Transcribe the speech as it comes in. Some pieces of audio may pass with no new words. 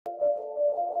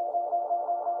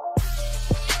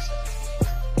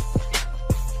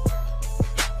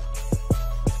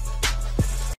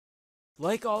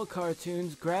Like all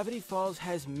cartoons, Gravity Falls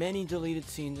has many deleted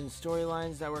scenes and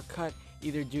storylines that were cut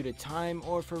either due to time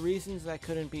or for reasons that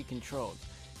couldn't be controlled.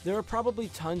 There are probably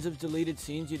tons of deleted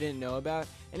scenes you didn't know about,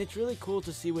 and it's really cool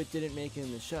to see what didn't make it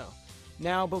in the show.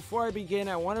 Now, before I begin,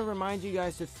 I want to remind you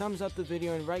guys to thumbs up the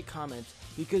video and write comments,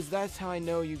 because that's how I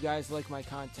know you guys like my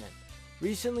content.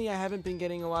 Recently, I haven't been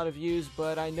getting a lot of views,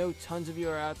 but I know tons of you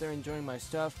are out there enjoying my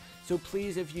stuff, so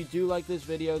please, if you do like this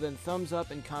video, then thumbs up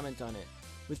and comment on it.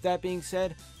 With that being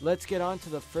said, let's get on to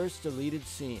the first deleted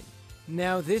scene.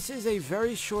 Now, this is a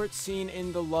very short scene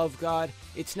in The Love God.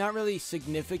 It's not really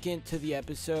significant to the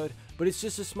episode, but it's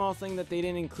just a small thing that they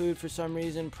didn't include for some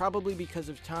reason, probably because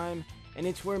of time, and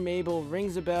it's where Mabel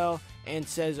rings a bell and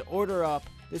says, "Order up."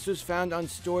 This was found on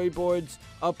storyboards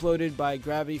uploaded by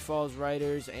Gravity Falls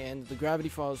writers and the Gravity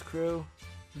Falls crew.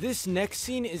 This next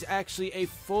scene is actually a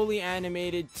fully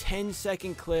animated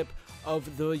 10-second clip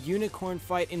of the unicorn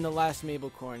fight in the last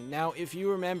Mabelcorn. Now, if you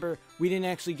remember, we didn't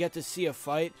actually get to see a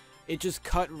fight. It just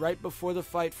cut right before the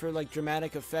fight for like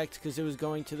dramatic effect because it was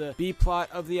going to the B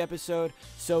plot of the episode.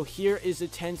 So here is a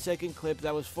 10-second clip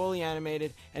that was fully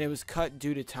animated and it was cut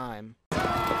due to time.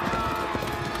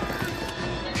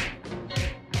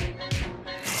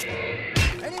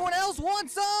 Anyone else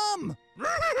want some?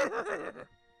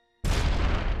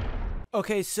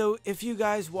 Okay, so if you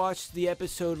guys watched the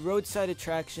episode Roadside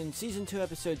Attraction, Season 2,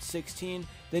 Episode 16,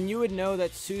 then you would know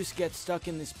that Soos gets stuck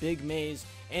in this big maze,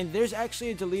 and there's actually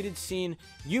a deleted scene.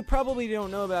 You probably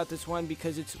don't know about this one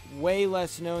because it's way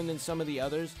less known than some of the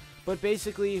others, but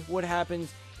basically what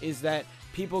happens is that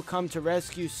people come to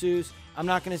rescue Soos. I'm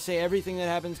not going to say everything that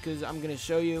happens because I'm going to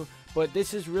show you, but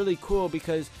this is really cool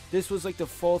because this was like the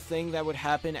full thing that would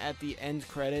happen at the end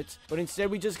credits, but instead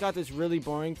we just got this really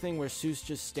boring thing where Soos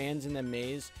just stands in the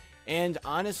maze, and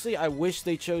honestly I wish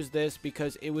they chose this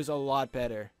because it was a lot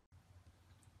better.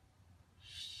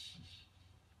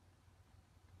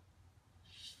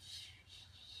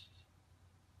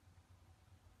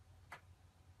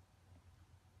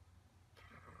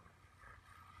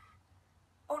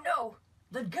 Oh no!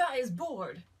 The guy is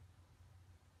bored!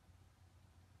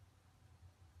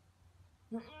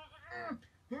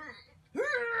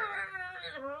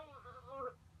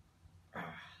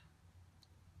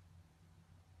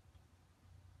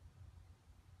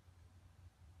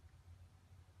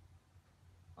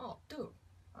 Oh, dude,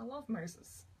 I love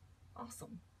mazes.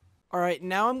 Awesome. Alright,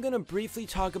 now I'm going to briefly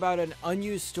talk about an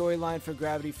unused storyline for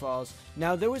Gravity Falls.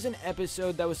 Now, there was an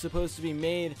episode that was supposed to be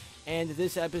made, and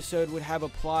this episode would have a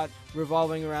plot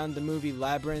revolving around the movie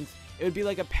Labyrinth. It would be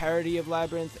like a parody of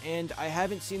Labyrinth, and I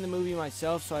haven't seen the movie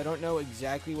myself, so I don't know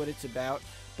exactly what it's about,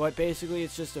 but basically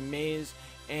it's just a maze,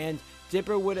 and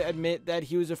Dipper would admit that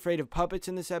he was afraid of puppets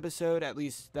in this episode, at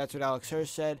least that's what Alex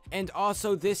Hirsch said. And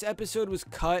also, this episode was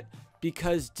cut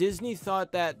because Disney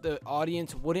thought that the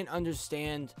audience wouldn't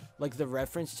understand like the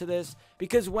reference to this,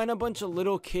 because when a bunch of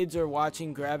little kids are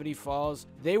watching Gravity Falls,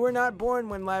 they were not born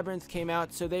when Labyrinth came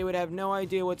out, so they would have no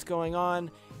idea what's going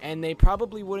on, and they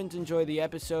probably wouldn't enjoy the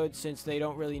episode since they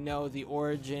don't really know the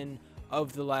origin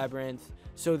of the Labyrinth.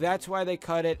 So that's why they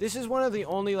cut it. This is one of the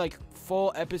only like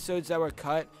full episodes that were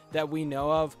cut that we know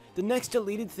of. The next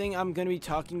deleted thing I'm going to be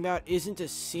talking about isn't a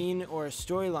scene or a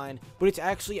storyline, but it's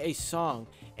actually a song.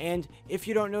 And if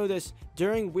you don't know this,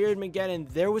 during Weirdmageddon,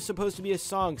 there was supposed to be a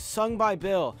song sung by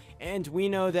Bill, and we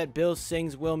know that Bill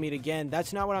sings "We'll Meet Again."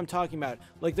 That's not what I'm talking about.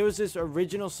 Like, there was this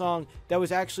original song that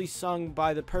was actually sung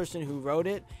by the person who wrote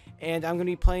it, and I'm going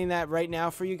to be playing that right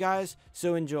now for you guys,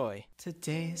 so enjoy.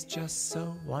 Today's just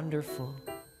so wonderful,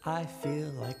 I feel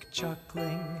like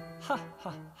chuckling, ha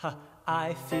ha ha.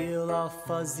 I feel all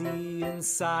fuzzy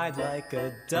inside like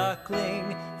a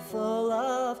duckling, full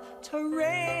of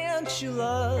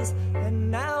tarantulas.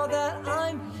 And now that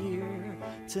I'm here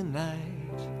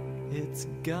tonight, it's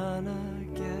gonna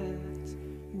get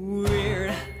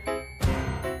weird.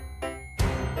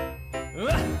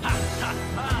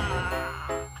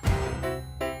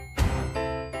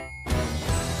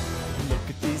 Look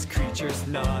at these creatures,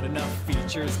 not enough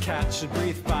features. Cats should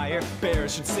breathe fire,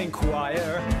 bears should sing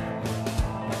choir.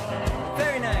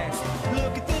 Very nice.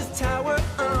 Look at this tower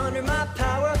under my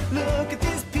power. Look at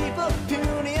these people,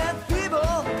 puny and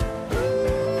feeble.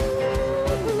 Ooh.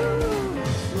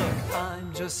 Look,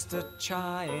 I'm just a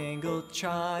triangle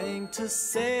trying to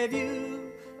save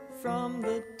you from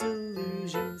the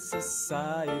delusion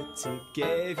society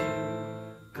gave you.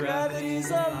 Gravity's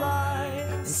a lie,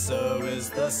 and so is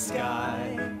the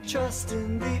sky. Trust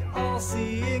in the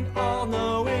all-seeing,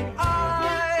 all-knowing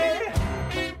eye.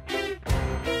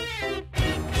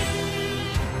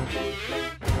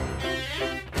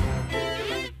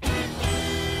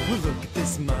 Well, look at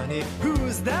this money. Who's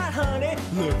Who's that, honey?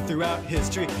 Look throughout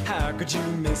history, how could you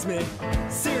miss me?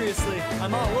 Seriously,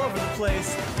 I'm all over the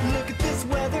place. Look at this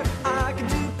weather, I can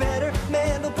do better.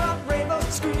 Mandelbrot rainbows,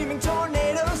 screaming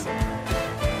tornadoes.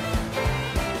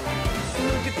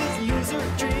 Look at this loser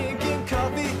drinking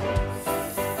coffee.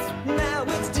 Now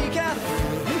it's decaf.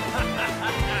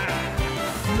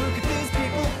 Look at these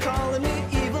people calling me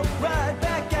evil. Right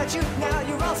back at you, now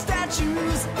you're all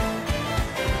statues.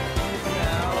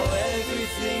 Now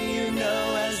everything you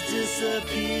know has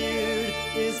disappeared.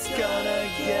 It's gonna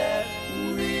get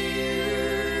weird.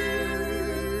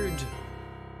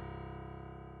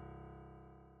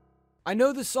 I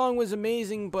know the song was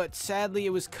amazing, but sadly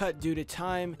it was cut due to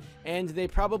time, and they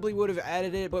probably would have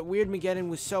added it, but Weirdmageddon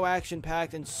was so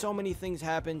action-packed and so many things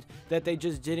happened that they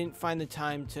just didn't find the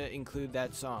time to include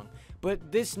that song.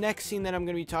 But this next scene that I'm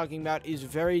going to be talking about is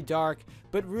very dark,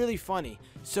 but really funny.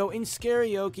 So in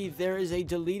Scarioki, there is a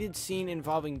deleted scene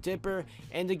involving Dipper,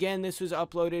 and again, this was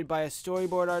uploaded by a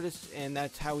storyboard artist, and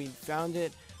that's how we found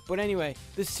it. But anyway,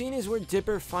 the scene is where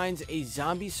Dipper finds a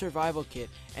zombie survival kit,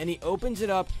 and he opens it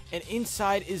up, and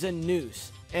inside is a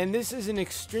noose. And this is an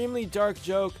extremely dark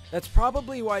joke. That's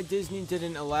probably why Disney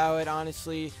didn't allow it,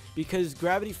 honestly, because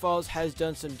Gravity Falls has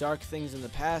done some dark things in the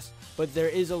past, but there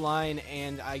is a line,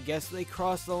 and I guess they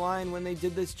crossed the line when they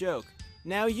did this joke.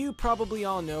 Now, you probably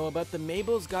all know about the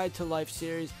Mabel's Guide to Life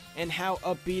series and how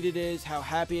upbeat it is, how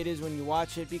happy it is when you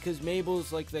watch it, because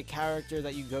Mabel's like the character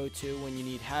that you go to when you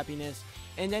need happiness.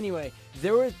 And anyway,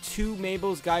 there were 2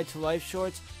 Mabel's Guide to Life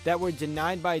shorts that were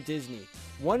denied by Disney.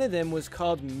 One of them was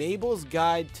called Mabel's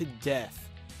Guide to Death.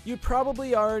 You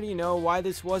probably already know why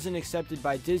this wasn't accepted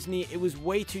by Disney. It was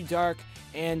way too dark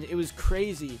and it was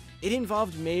crazy. It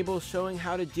involved Mabel showing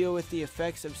how to deal with the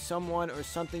effects of someone or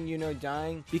something you know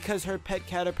dying because her pet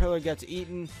caterpillar gets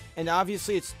eaten, and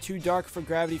obviously it's too dark for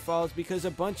Gravity Falls because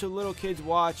a bunch of little kids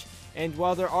watch, and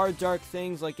while there are dark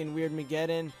things like in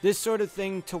Weirdmageddon, this sort of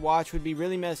thing to watch would be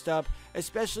really messed up,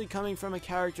 especially coming from a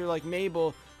character like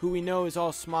Mabel, who we know is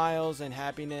all smiles and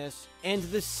happiness. And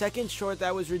the second short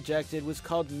that was rejected was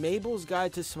called Mabel's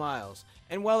Guide to Smiles.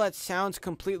 And while that sounds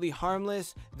completely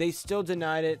harmless, they still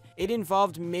denied it. It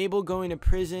involved Mabel going to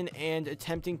prison and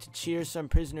attempting to cheer some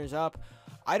prisoners up.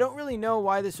 I don't really know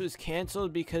why this was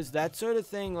canceled, because that sort of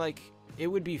thing, like, it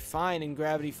would be fine in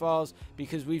Gravity Falls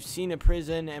because we've seen a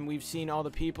prison and we've seen all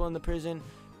the people in the prison.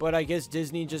 But I guess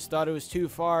Disney just thought it was too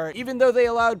far, even though they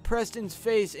allowed Preston's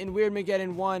face in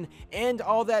Weirdmageddon 1 and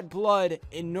all that blood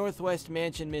in Northwest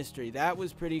Mansion Mystery. That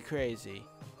was pretty crazy.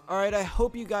 Alright, I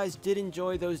hope you guys did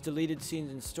enjoy those deleted scenes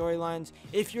and storylines.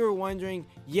 If you were wondering,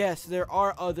 yes, there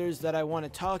are others that I want to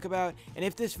talk about, and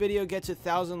if this video gets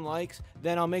 1,000 likes,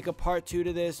 then I'll make a part 2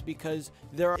 to this because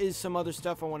there is some other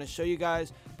stuff I want to show you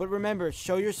guys. But remember,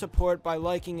 show your support by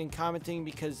liking and commenting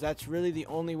because that's really the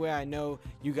only way I know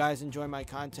you guys enjoy my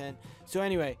content. So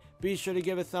anyway, be sure to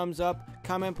give a thumbs up,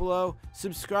 comment below,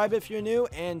 subscribe if you're new,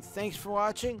 and thanks for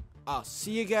watching. I'll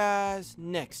see you guys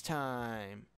next time.